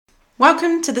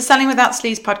Welcome to the Selling Without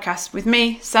Sleaze podcast with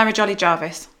me, Sarah Jolly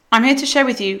Jarvis. I'm here to share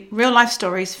with you real life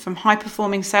stories from high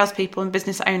performing salespeople and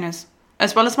business owners,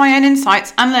 as well as my own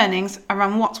insights and learnings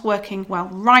around what's working well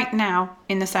right now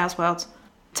in the sales world,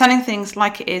 telling things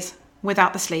like it is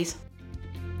without the sleaze.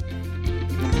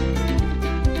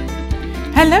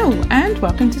 Hello and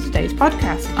welcome to today's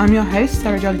podcast. I'm your host,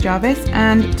 Sarah Jolly Jarvis,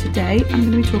 and today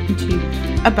I'm going to be talking to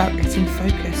you about getting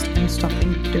focused and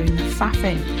stopping doing the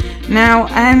faffing. Now,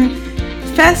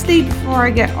 firstly, before I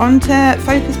get on to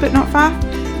focus but not faff,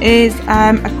 is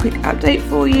a quick update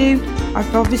for you.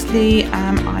 I've obviously, I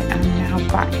am now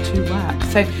back to work.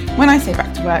 So when I say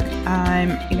back to work,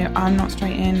 I'm not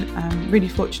straight in. Really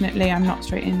fortunately, I'm not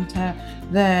straight into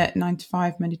the 9 to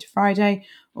 5, Monday to Friday,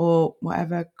 or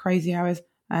whatever crazy hours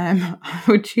I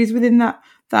would choose within that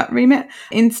remit.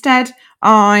 Instead,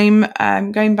 I'm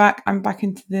going back. I'm back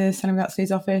into the Selling Without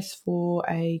Sleaze office for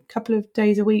a couple of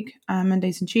days a week,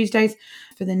 Mondays and Tuesdays,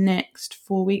 for the next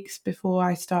 4 weeks before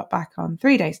I start back on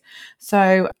 3 days.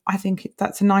 So I think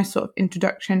that's a nice sort of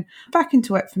introduction back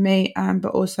into work for me,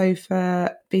 but also for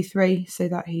B3, so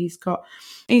that he's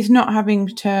not having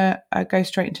to go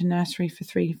straight into nursery for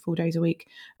 3 full days a week.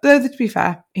 Though, to be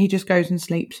fair, he just goes and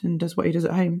sleeps and does what he does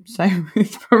at home. So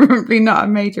it's probably not a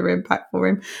major impact for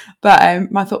him.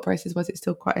 But my thought process was it's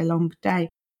still quite a long day.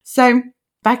 So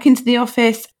back into the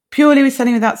office, purely with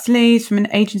Selling Without Sleaze. From an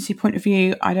agency point of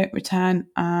view, I don't return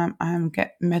and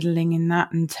get meddling in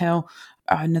that until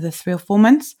another 3 or 4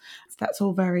 months. So that's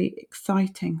all very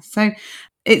exciting. So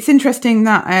it's interesting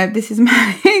that this is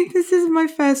my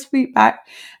first week back,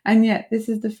 and yet this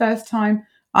is the first time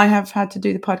I have had to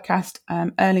do the podcast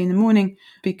early in the morning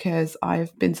because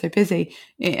I've been so busy.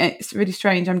 It's really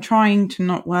strange. I'm trying to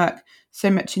not work so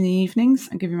much in the evenings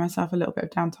and giving myself a little bit of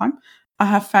downtime. I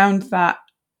have found that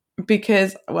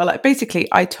because, basically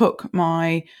I took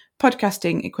my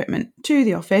podcasting equipment to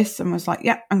the office and was like,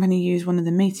 I'm going to use one of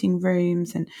the meeting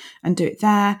rooms and do it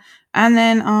there. And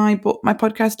then I bought my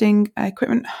podcasting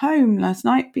equipment home last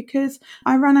night because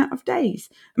I ran out of days.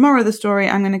 Moral of the story,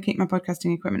 I'm going to keep my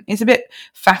podcasting equipment. It's a bit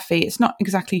faffy. It's not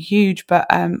exactly huge, but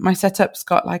my setup's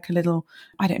got like a little,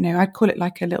 I'd call it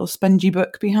like a little spongy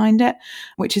book behind it,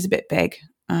 which is a bit big.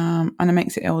 And it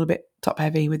makes it all a bit top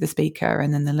heavy with the speaker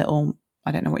and then the little,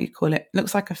 I don't know what you call it.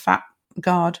 Looks like a fat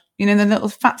guard, the little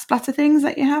fat splatter things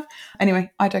that you have.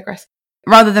 Anyway, I digress.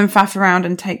 Rather than faff around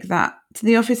and take that to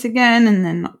the office again and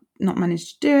then not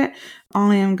manage to do it,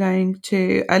 I am going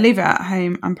to leave it at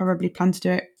home and probably plan to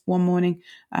do it one morning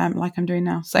like I'm doing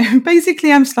now. So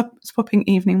basically I'm swapping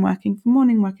evening working for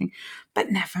morning working.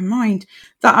 But never mind.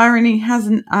 That irony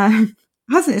hasn't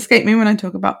escaped me when I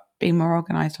talk about being more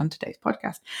organised on today's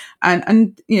podcast.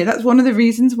 And that's one of the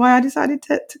reasons why I decided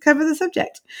to cover the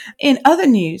subject. In other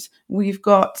news, we've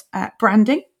got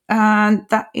branding, and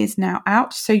that is now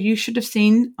out. So you should have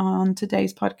seen on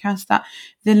today's podcast that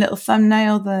the little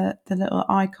thumbnail, the little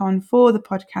icon for the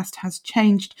podcast has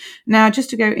changed. Now, just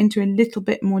to go into a little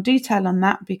bit more detail on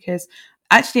that, because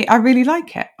actually I really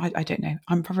like it. I don't know.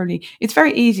 It's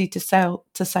very easy to sell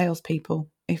to salespeople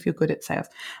if you're good at sales.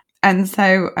 And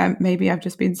so maybe I've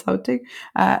just been sold to.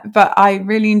 But I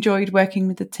really enjoyed working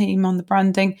with the team on the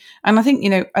branding. And I think,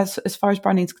 as far as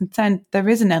branding is concerned, there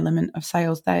is an element of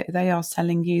sales. They are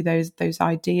selling you those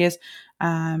ideas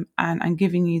and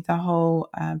giving you the whole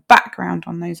background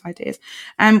on those ideas.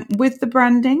 And with the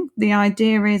branding, the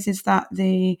idea is that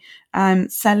the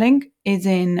selling is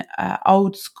in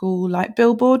old school, like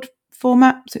billboard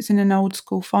format, so it's in an old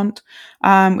school font,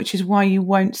 which is why you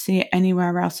won't see it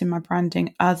anywhere else in my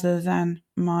branding other than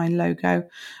my logo,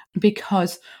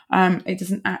 because it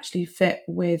doesn't actually fit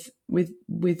with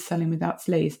Selling Without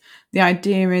Sleaze. The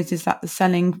idea is that the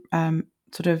selling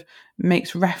sort of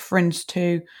makes reference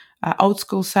to old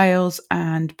school sales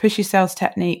and pushy sales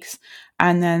techniques,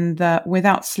 and then the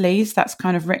Without Sleaze, that's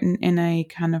kind of written in a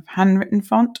kind of handwritten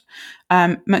font.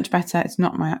 Much better. It's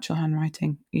not my actual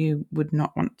handwriting. You would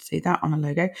not want to see that on a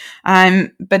logo.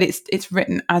 But it's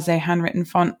written as a handwritten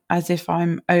font, as if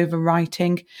I'm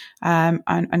overwriting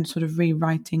and sort of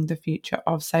rewriting the future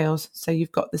of sales. So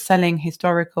you've got the selling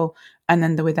historical and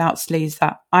then the Without Sleaze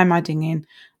that I'm adding in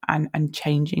and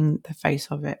changing the face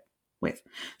of it with.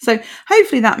 So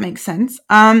hopefully that makes sense.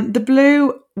 The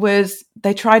blue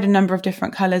they tried a number of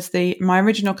different colours. My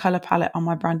original colour palette on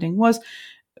my branding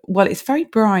it's very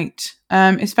bright.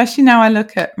 Especially now I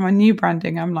look at my new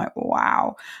branding, I'm like,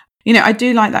 wow. I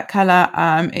do like that colour.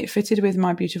 It fitted with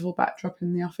my beautiful backdrop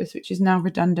in the office, which is now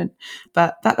redundant,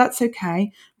 but that's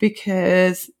okay,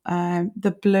 because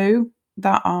the blue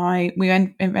that we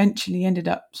eventually ended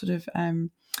up sort of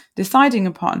deciding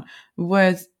upon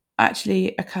was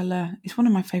actually a colour, it's one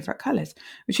of my favourite colours,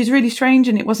 which is really strange.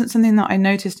 And it wasn't something that I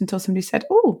noticed until somebody said,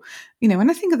 oh, when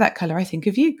I think of that colour, I think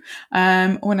of you.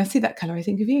 Or when I see that colour, I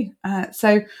think of you.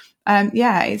 It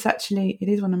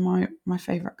is one of my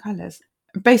favourite colours.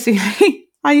 Basically,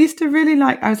 I used to really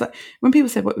I was like, when people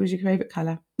said, what was your favourite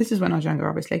colour? This is when I was younger,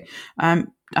 obviously.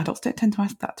 Adults don't tend to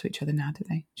ask that to each other now, do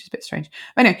they? Which is a bit strange.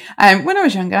 But anyway, when I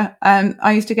was younger,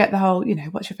 I used to get the whole,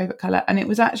 what's your favourite colour? And it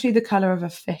was actually the colour of a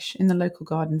fish in the local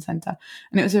garden centre.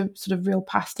 And it was a sort of real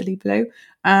pastel-y blue.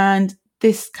 And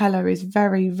this colour is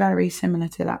very, very similar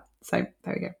to that. So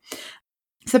there we go.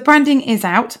 So branding is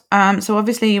out. So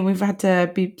obviously we've had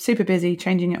to be super busy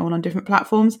changing it all on different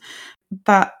platforms.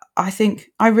 But I think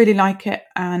I really like it,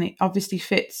 and it obviously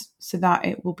fits so that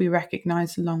it will be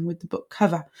recognised along with the book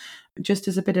cover. Just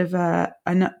as a bit of an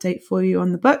update for you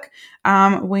on the book,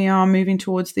 we are moving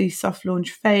towards the soft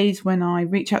launch phase when I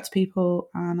reach out to people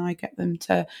and I get them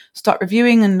to start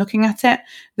reviewing and looking at it.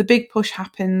 The big push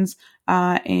happens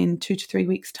in 2 to 3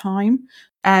 weeks' time.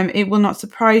 It will not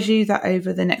surprise you that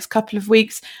over the next couple of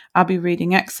weeks, I'll be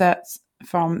reading excerpts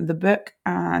from the book,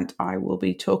 and I will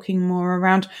be talking more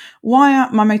around why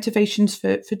are my motivations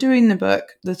for doing the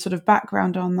book, the sort of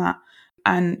background on that,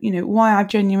 and why I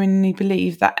genuinely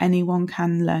believe that anyone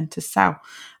can learn to sell.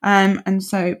 And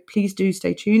so please do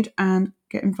stay tuned and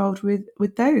get involved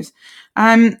with those.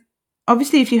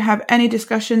 Obviously, if you have any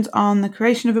discussions on the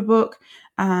creation of a book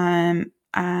and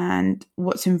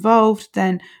what's involved,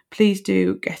 then please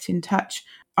do get in touch.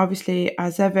 Obviously,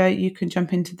 as ever, you can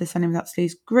jump into the Selling Without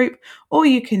Sleaze group, or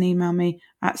you can email me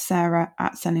at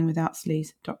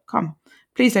sarah@sellingwithoutsleaze.com.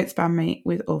 Please don't spam me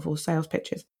with awful sales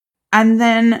pitches. And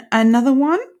then another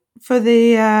one for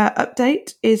the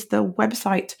update is the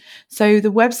website. So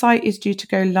the website is due to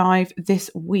go live this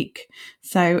week.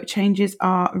 So changes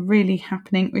are really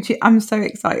happening, which I'm so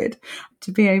excited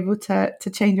to be able to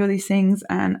change all these things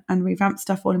and revamp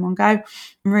stuff all in one go.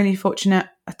 I'm really fortunate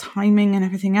at timing and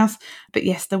everything else. But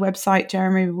yes, the website,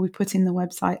 Jeremy, will be putting the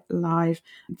website live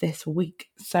this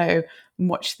week. So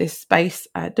watch this space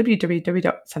at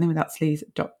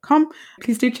www.sellingwithoutsleaze.com.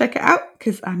 Please do check it out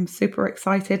because I'm super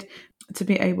excited to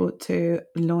be able to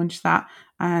launch that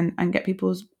and get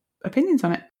people's opinions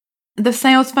on it. The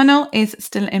sales funnel is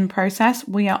still in process.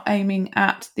 We are aiming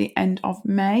at the end of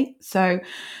May. So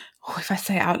if I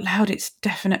say it out loud, it's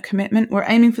definite commitment. We're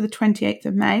aiming for the 28th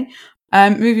of May.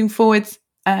 Moving forwards,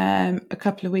 a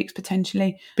couple of weeks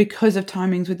potentially because of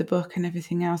timings with the book and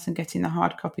everything else and getting the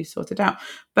hard copy sorted out.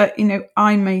 But,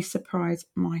 I may surprise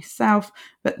myself,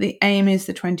 but the aim is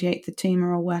the 28th. The team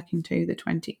are all working to the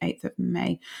 28th of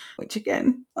May, which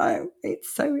again,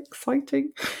 it's so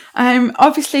exciting.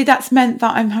 Obviously, that's meant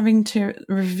that I'm having to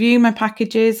review my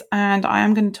packages, and I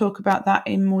am going to talk about that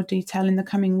in more detail in the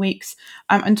coming weeks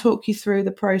and talk you through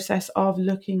the process of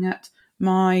looking at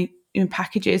my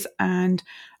packages and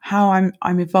how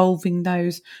I'm evolving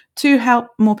those to help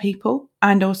more people,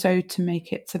 and also to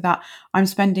make it so that I'm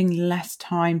spending less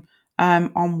time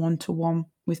on one-to-one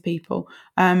with people.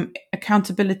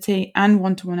 Accountability and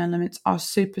one-to-one elements are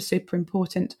super, super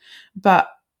important, but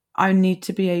I need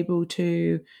to be able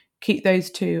to keep those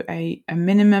to a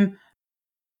minimum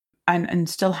and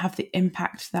still have the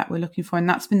impact that we're looking for. And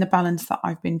that's been the balance that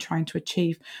I've been trying to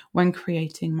achieve when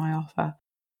creating my offer.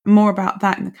 More about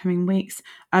that in the coming weeks.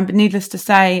 But needless to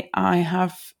say,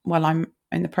 I'm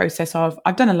in the process of,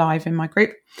 I've done a live in my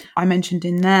group. I mentioned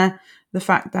in there the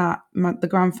fact that the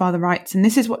grandfather rights, and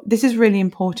this is really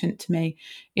important to me,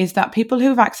 is that people who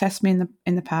have accessed me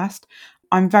in the past,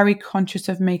 I'm very conscious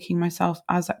of making myself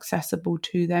as accessible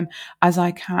to them as I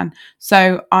can.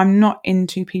 So I'm not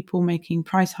into people making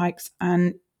price hikes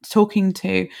and talking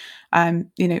to,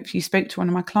 if you spoke to one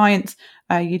of my clients,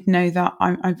 you'd know that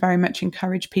I very much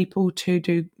encourage people to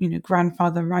do,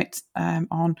 grandfather rights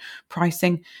on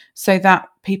pricing, so that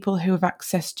people who have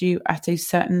accessed you at a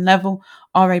certain level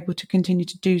are able to continue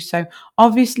to do so.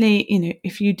 Obviously,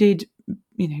 if you did,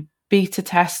 beta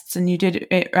tests and you did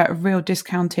it at a real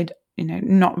discounted,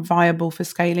 not viable for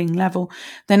scaling level,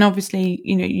 then obviously,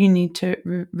 you need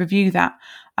to review that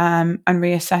and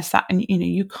reassess that. And,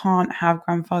 you can't have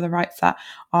grandfather rights that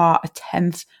are a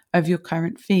tenth of your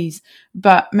current fees,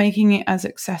 but making it as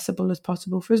accessible as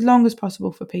possible for as long as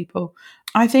possible for people.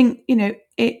 I think,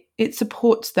 it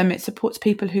supports them. It supports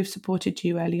people who've supported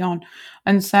you early on.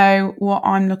 And so what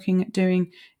I'm looking at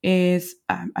doing is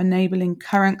enabling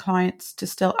current clients to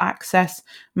still access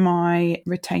my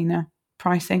retainer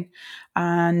pricing,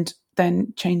 and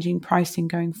then changing pricing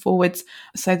going forwards,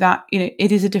 so that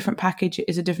it is a different package, it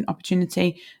is a different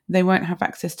opportunity. They won't have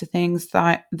access to things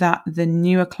that the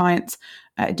newer clients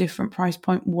at a different price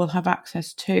point will have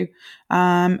access to,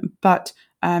 but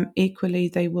equally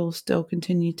they will still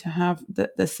continue to have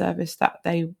the service that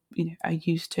they are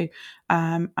used to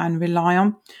and rely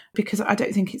on, because I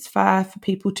don't think it's fair for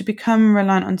people to become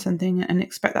reliant on something and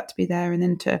expect that to be there and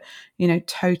then to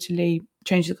totally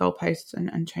change the goalposts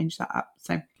and change that up.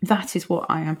 So that is what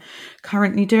I am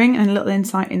currently doing, and a little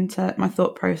insight into my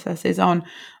thought processes on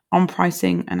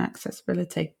pricing and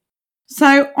accessibility.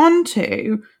 So on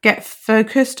to get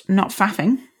focused, not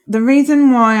faffing. The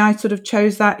reason why I sort of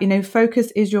chose that,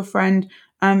 focus is your friend.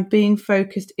 Being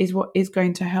focused is what is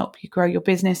going to help you grow your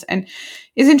business. And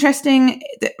it's interesting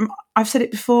that I've said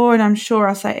it before, and I'm sure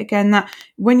I'll say it again, that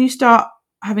when you start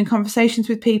having conversations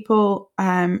with people,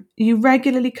 you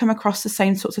regularly come across the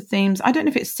same sorts of themes. I don't know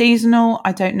if it's seasonal.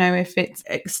 I don't know if it's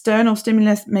external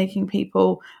stimulus making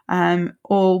people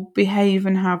all behave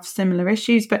and have similar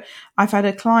issues. But I've had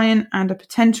a client and a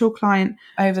potential client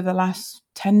over the last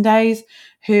 10 days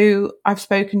who I've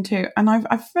spoken to, and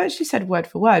I've virtually said word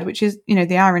for word, which is,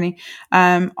 the irony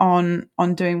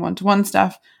on doing one-to-one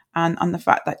stuff. And the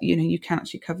fact that, you can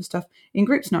actually cover stuff in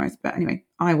group scenarios. But anyway,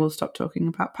 I will stop talking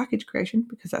about package creation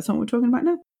because that's not what we're talking about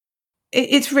now.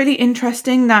 It's really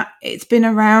interesting that it's been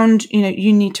around,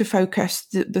 you need to focus.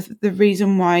 The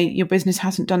reason why your business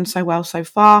hasn't done so well so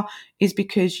far is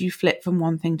because you flip from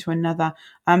one thing to another.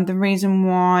 The reason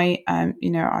why, I'm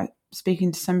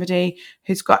speaking to somebody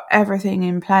who's got everything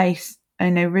in place,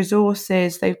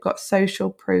 resources, they've got social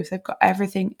proof, they've got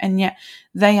everything, and yet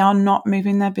they are not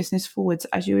moving their business forwards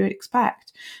as you would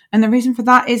expect. And the reason for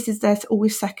that is they're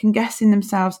always second guessing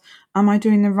themselves. Am I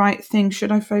doing the right thing?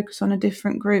 Should I focus on a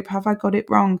different group? Have I got it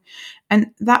wrong? And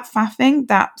that faffing,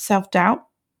 that self-doubt,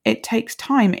 it takes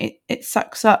time. It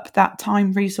sucks up that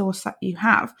time resource that you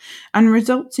have and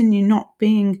results in you not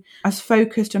being as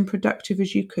focused and productive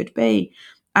as you could be.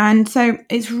 And so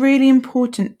it's really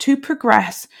important to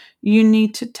progress. You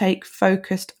need to take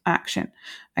focused action.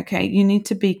 Okay. You need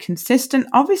to be consistent.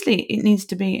 Obviously it needs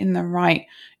to be in the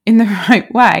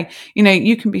right way.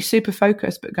 You can be super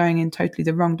focused, but going in totally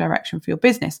the wrong direction for your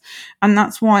business. And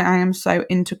that's why I am so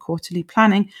into quarterly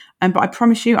planning. But I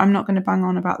promise you, I'm not going to bang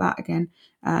on about that again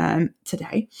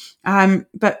today.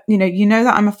 But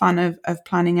that I'm a fan of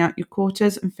planning out your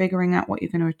quarters and figuring out what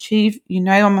you're going to achieve.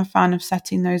 I'm a fan of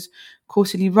setting those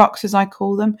quarterly rocks, as I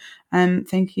call them.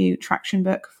 Thank you, Traction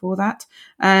Book, for that.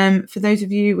 For those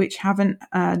of you which haven't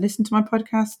listened to my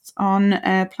podcasts on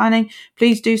planning,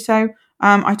 please do so.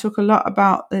 I talk a lot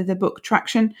about the book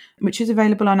Traction, which is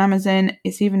available on Amazon.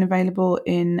 It's even available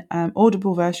in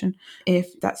Audible version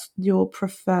if that's your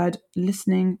preferred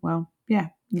listening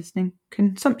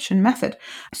consumption method.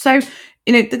 So,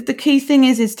 the key thing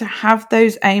is to have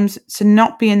those aims, to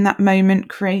not be in that moment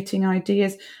creating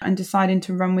ideas and deciding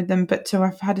to run with them, but to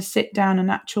have had a sit down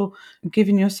and actual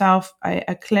giving yourself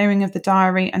a clearing of the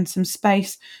diary and some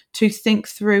space to think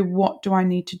through, what do I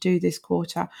need to do this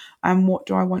quarter and what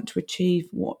do I want to achieve?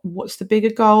 What's the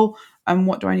bigger goal and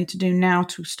what do I need to do now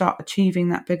to start achieving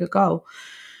that bigger goal?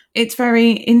 It's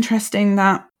very interesting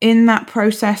that in that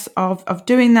process of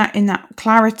doing that, in that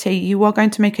clarity, you are going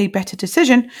to make a better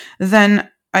decision than,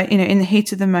 in the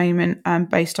heat of the moment,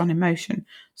 based on emotion.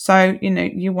 So,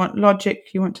 you want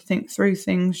logic, you want to think through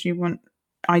things, you want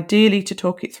ideally to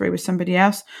talk it through with somebody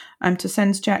else, to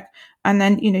sense check. And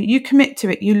then, you commit to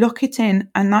it, you lock it in,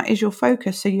 and that is your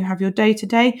focus. So you have your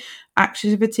day-to-day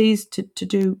activities to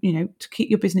do, to keep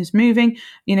your business moving.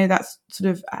 That's sort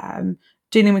of,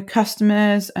 dealing with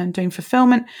customers and doing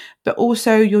fulfillment, but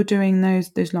also you're doing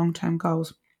those long-term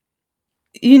goals.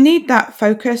 You need that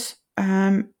focus.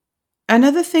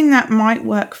 Another thing that might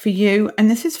work for you, and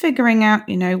this is figuring out,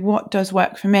 what does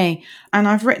work for me. And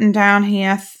I've written down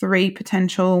here 3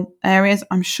 potential areas.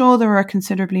 I'm sure there are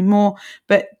considerably more,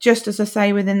 but just as I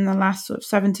say, within the last sort of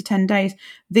 7 to 10 days,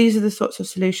 these are the sorts of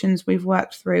solutions we've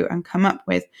worked through and come up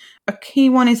with. A key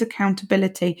one is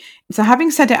accountability. So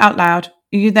having said it out loud,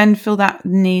 you then feel that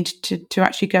need to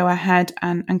actually go ahead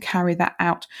and carry that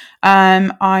out.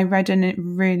 I read a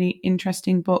really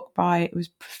interesting book it was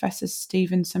Professor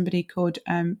Stephen, somebody called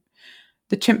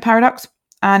The Chimp Paradox.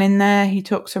 And in there, he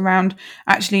talks around,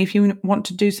 actually, if you want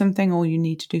to do something or you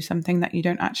need to do something that you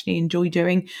don't actually enjoy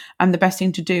doing, the best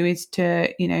thing to do is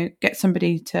to, get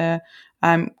somebody to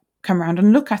come around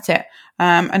and look at it,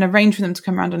 and arrange for them to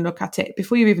come around and look at it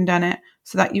before you've even done it,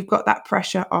 so that you've got that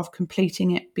pressure of completing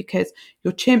it, because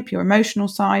your chimp, your emotional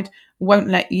side, won't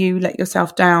let you let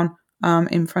yourself down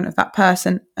in front of that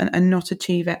person and not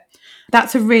achieve it.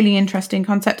 That's a really interesting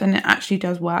concept, and it actually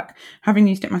does work. Having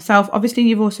used it myself, obviously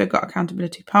you've also got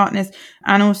accountability partners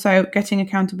and also getting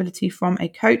accountability from a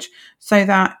coach so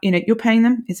that, you're paying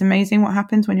them. It's amazing what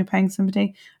happens when you're paying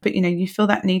somebody, but, you feel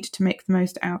that need to make the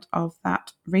most out of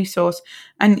that resource.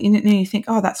 And, you think,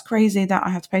 oh, that's crazy that I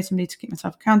have to pay somebody to keep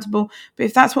myself accountable. But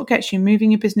if that's what gets you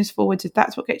moving your business forwards, if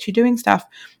that's what gets you doing stuff,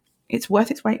 it's worth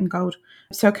its weight in gold.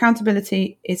 So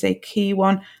accountability is a key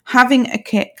one. Having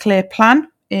a clear plan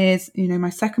is, my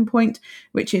second point,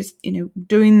 which is,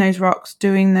 doing those rocks,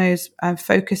 doing those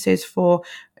focuses for,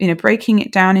 breaking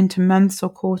it down into months or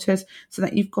quarters so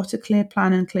that you've got a clear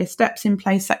plan and clear steps in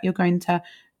place that you're going to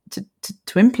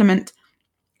implement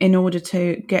in order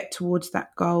to get towards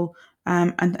that goal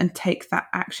and take that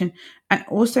action. And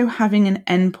also having an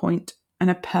endpoint and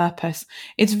a purpose.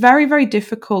 It's very, very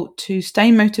difficult to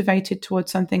stay motivated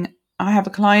towards something. I have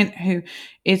a client who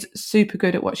is super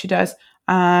good at what she does.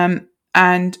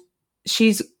 And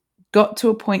she's got to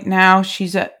a point now,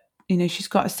 she's got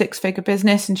a 6-figure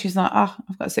business, and she's like, oh,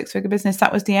 I've got a 6-figure business.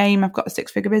 That was the aim. I've got a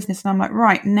 6-figure business. And I'm like,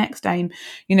 right, next aim,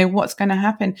 what's going to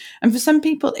happen? And for some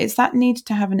people, it's that need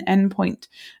to have an endpoint.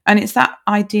 And it's that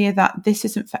idea that this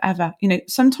isn't forever.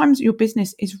 Sometimes your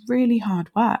business is really hard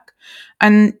work,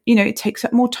 and, it takes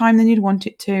up more time than you'd want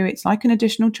it to. It's like an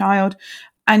additional child.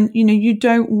 And, you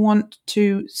don't want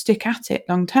to stick at it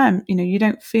long term. You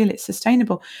don't feel it's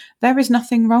sustainable. There is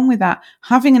nothing wrong with that.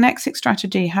 Having an exit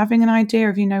strategy, having an idea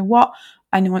of, what,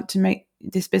 I want to make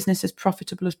this business as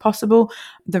profitable as possible.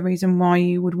 The reason why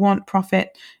you would want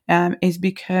profit is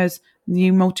because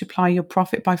you multiply your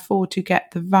profit by 4 to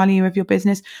get the value of your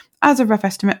business. As a rough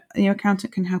estimate, your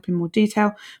accountant can help in more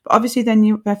detail. But obviously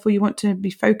then therefore you want to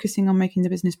be focusing on making the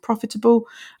business profitable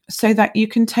so that you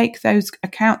can take those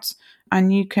accounts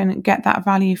and you can get that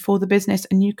value for the business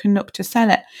and you can look to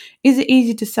sell it. Is it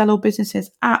easy to sell all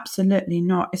businesses? Absolutely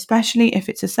not, especially if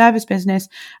it's a service business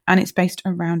and it's based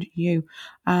around you.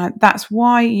 That's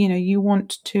why, you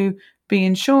want to be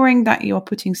ensuring that you're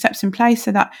putting steps in place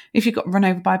so that if you got run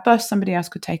over by a bus, somebody else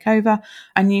could take over,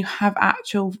 and you have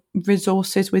actual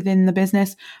resources within the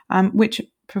business, which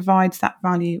provides that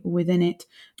value within it.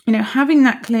 Having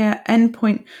that clear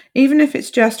endpoint, even if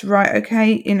it's just, right,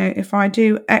 okay, if I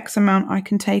do X amount, I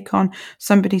can take on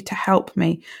somebody to help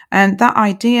me. And that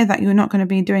idea that you're not going to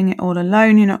be doing it all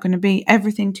alone, you're not going to be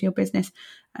everything to your business,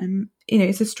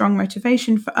 it's a strong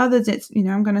motivation. For others, it's,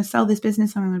 I'm going to sell this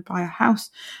business, I'm going to buy a house.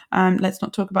 Let's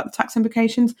not talk about the tax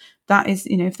implications. That is,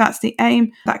 if that's the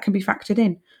aim, that can be factored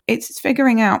in. It's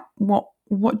figuring out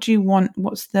what do you want?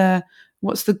 What's the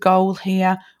goal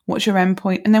here? What's your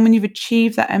endpoint? And then when you've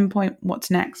achieved that endpoint, what's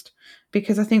next?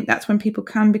 Because I think that's when people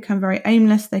can become very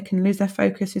aimless. They can lose their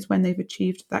focus, is when they've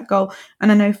achieved that goal.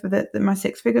 And I know for my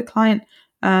 6-figure client,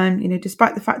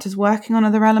 despite the fact is working on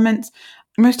other elements,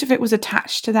 most of it was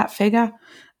attached to that figure.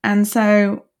 And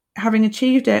so having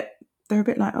achieved it, they're a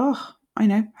bit like, oh, I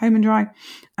know, home and dry.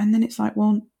 And then it's like,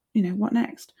 well, what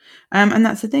next? And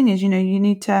that's the thing is, you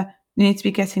need to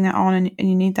be getting that on, and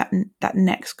you need that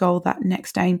next goal, that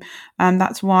next aim.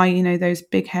 That's why, those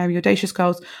big, hairy, audacious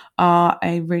goals are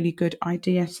a really good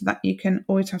idea, so that you can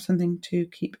always have something to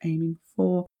keep aiming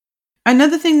for.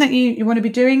 Another thing that you want to be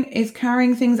doing is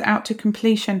carrying things out to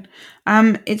completion.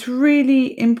 It's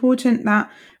really important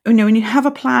that, when you have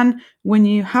a plan, when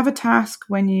you have a task,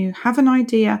 when you have an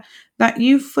idea, that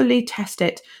you fully test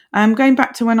it. Going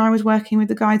back to when I was working with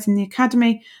the guides in the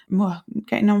academy,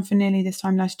 getting on for nearly this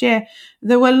time last year,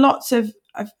 there were lots of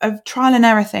trial and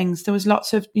error things. There was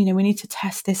lots of, we need to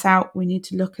test this out. We need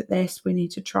to look at this. We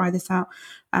need to try this out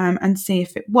and see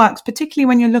if it works, particularly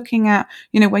when you're looking at,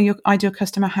 where your ideal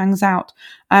customer hangs out.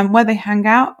 Where they hang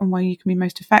out and where you can be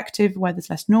most effective, where there's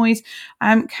less noise,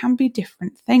 can be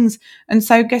different things. And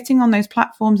so getting on those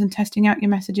platforms and testing out your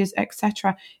messages,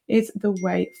 etc., is the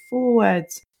way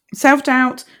forwards.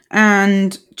 Self-doubt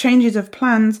and changes of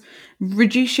plans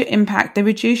reduce your impact, they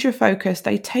reduce your focus,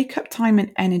 they take up time and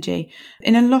energy.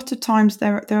 And a lot of times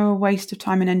they're a waste of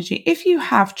time and energy. If you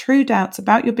have true doubts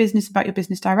about your business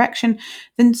direction,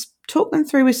 then talk them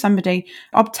through with somebody,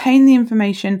 obtain the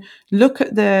information, look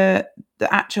at the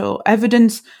actual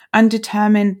evidence and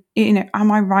determine,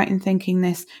 am I right in thinking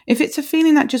this? If it's a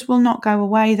feeling that just will not go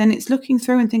away, then it's looking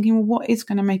through and thinking, well, what is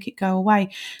going to make it go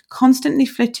away? Constantly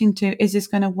flitting to, is this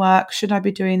going to work? Should I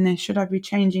be doing this? Should I be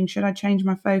changing? Should I change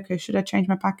my focus? Should I change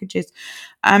my packages?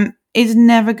 Is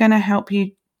never going to help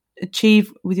you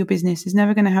achieve with your business, is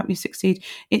never going to help you succeed.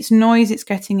 It's noise, it's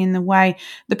getting in the way.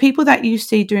 The people that you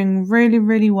see doing really,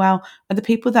 really well are the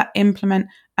people that implement,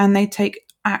 and they take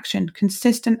action,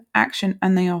 consistent action,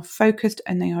 and they are focused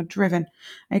and they are driven.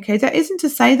 Okay, that isn't to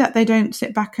say that they don't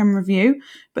sit back and review,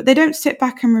 but they don't sit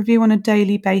back and review on a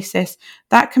daily basis.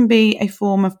 That can be a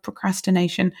form of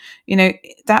procrastination.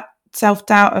 That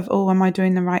self-doubt of, oh, am I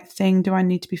doing the right thing? Do I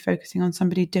need to be focusing on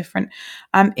somebody different?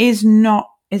 Is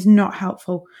not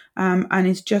helpful, and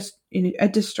is just a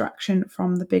distraction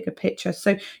from the bigger picture.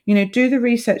 So do the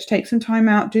research, take some time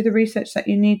out, do the research that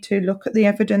you need to, look at the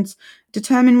evidence,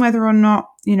 determine whether or not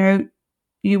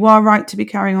you are right to be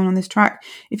carrying on this track.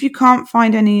 If you can't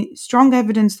find any strong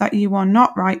evidence that you are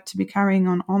not right to be carrying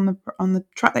on the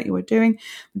track that you are doing,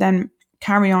 then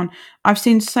carry on. I've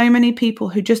seen so many people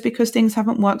who, just because things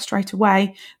haven't worked straight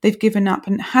away, they've given up.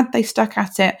 And had they stuck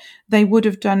at it, they would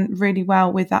have done really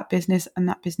well with that business and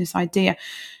that business idea.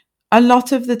 A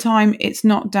lot of the time, it's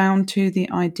not down to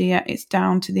the idea, it's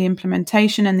down to the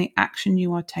implementation and the action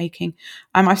you are taking.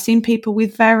 I've seen people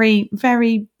with very,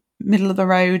 very middle of the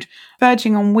road,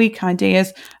 verging on weak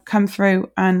ideas, come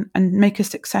through and make a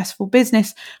successful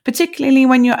business, particularly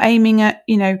when you're aiming at,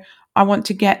 I want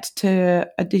to get to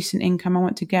a decent income. I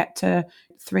want to get to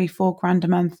 3-4 grand a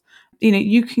month.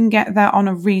 You can get that on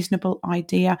a reasonable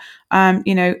idea.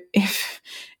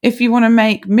 If you want to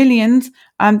make millions,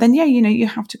 then you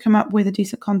have to come up with a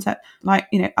decent concept like,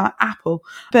 Apple.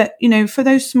 But, for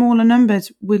those smaller numbers,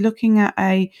 we're looking at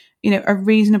a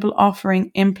reasonable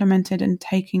offering implemented and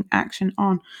taking action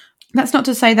on. That's not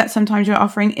to say that sometimes your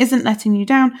offering isn't letting you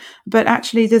down, but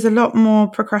actually there's a lot more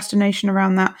procrastination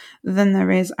around that than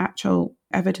there is actual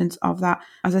evidence of that.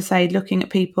 As I say, looking at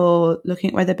people, looking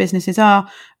at where their businesses are,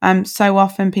 so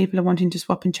often people are wanting to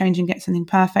swap and change and get something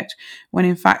perfect, when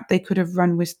in fact they could have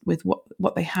run with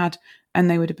what they had and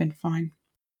they would have been fine.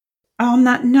 On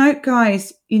that note,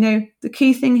 guys, the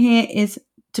key thing here is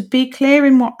to be clear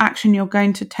in what action you're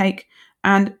going to take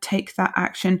and take that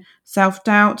action.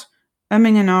 Self-doubt,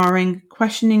 umming and ahhing,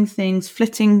 questioning things,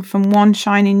 flitting from one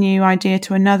shiny new idea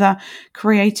to another,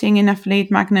 creating enough lead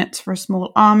magnets for a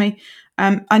small army,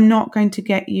 are not going to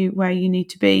get you where you need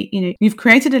to be. You've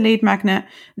created a lead magnet,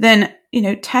 then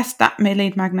test that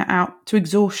lead magnet out to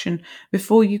exhaustion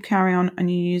before you carry on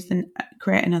and you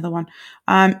create another one.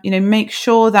 Make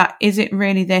sure that, is it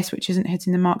really this which isn't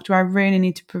hitting the mark? Do I really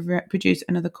need to produce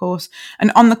another course?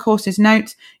 And on the courses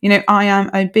note, I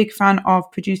am a big fan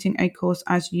of producing a course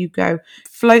as you go.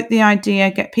 Float the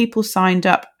idea, get people signed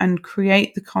up and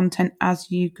create the content as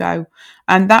you go.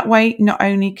 And that way, not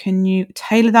only can you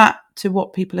tailor that to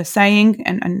what people are saying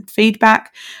and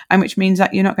feedback, and which means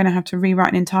that you're not going to have to rewrite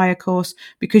an entire course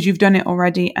because you've done it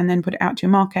already and then put it out to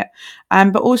your market.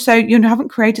 But also you haven't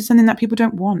created something that people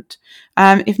don't want.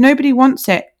 If nobody wants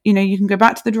it, you can go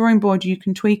back to the drawing board, you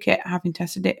can tweak it, having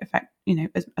tested it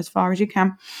as far as you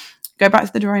can. Go back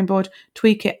to the drawing board,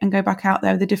 tweak it, and go back out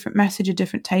there with a different message, a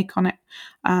different take on it,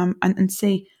 and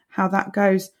see how that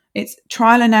goes. It's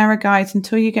trial and error, guys,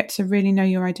 until you get to really know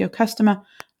your ideal customer.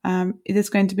 There's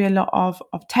going to be a lot of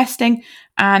testing,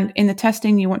 and in the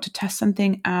testing you want to test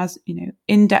something as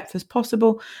in depth as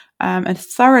possible and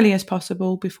thoroughly as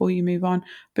possible before you move on,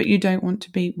 but you don't want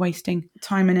to be wasting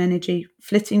time and energy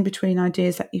flitting between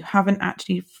ideas that you haven't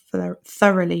actually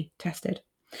thoroughly tested.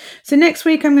 So next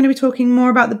week I'm going to be talking more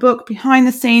about the book, behind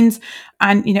the scenes,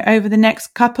 and over the next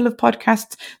couple of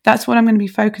podcasts, that's what I'm going to be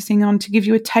focusing on, to give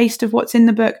you a taste of what's in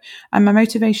the book and my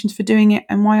motivations for doing it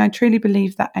and why I truly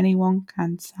believe that anyone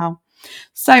can sell.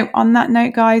 So on that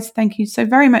note, guys, thank you so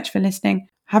very much for listening.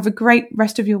 Have a great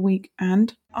rest of your week,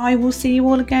 and I will see you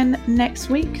all again next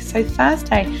week, so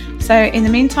Thursday. So in the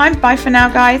meantime, bye for now,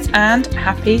 guys, and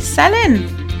happy selling.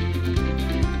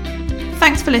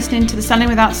 Thanks for listening to the Selling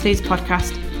Without Sleaze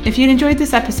podcast. If you enjoyed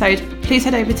this episode, please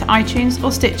head over to iTunes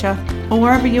or Stitcher or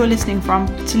wherever you are listening from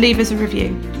to leave us a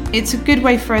review. It's a good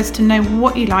way for us to know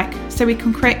what you like so we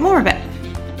can create more of it.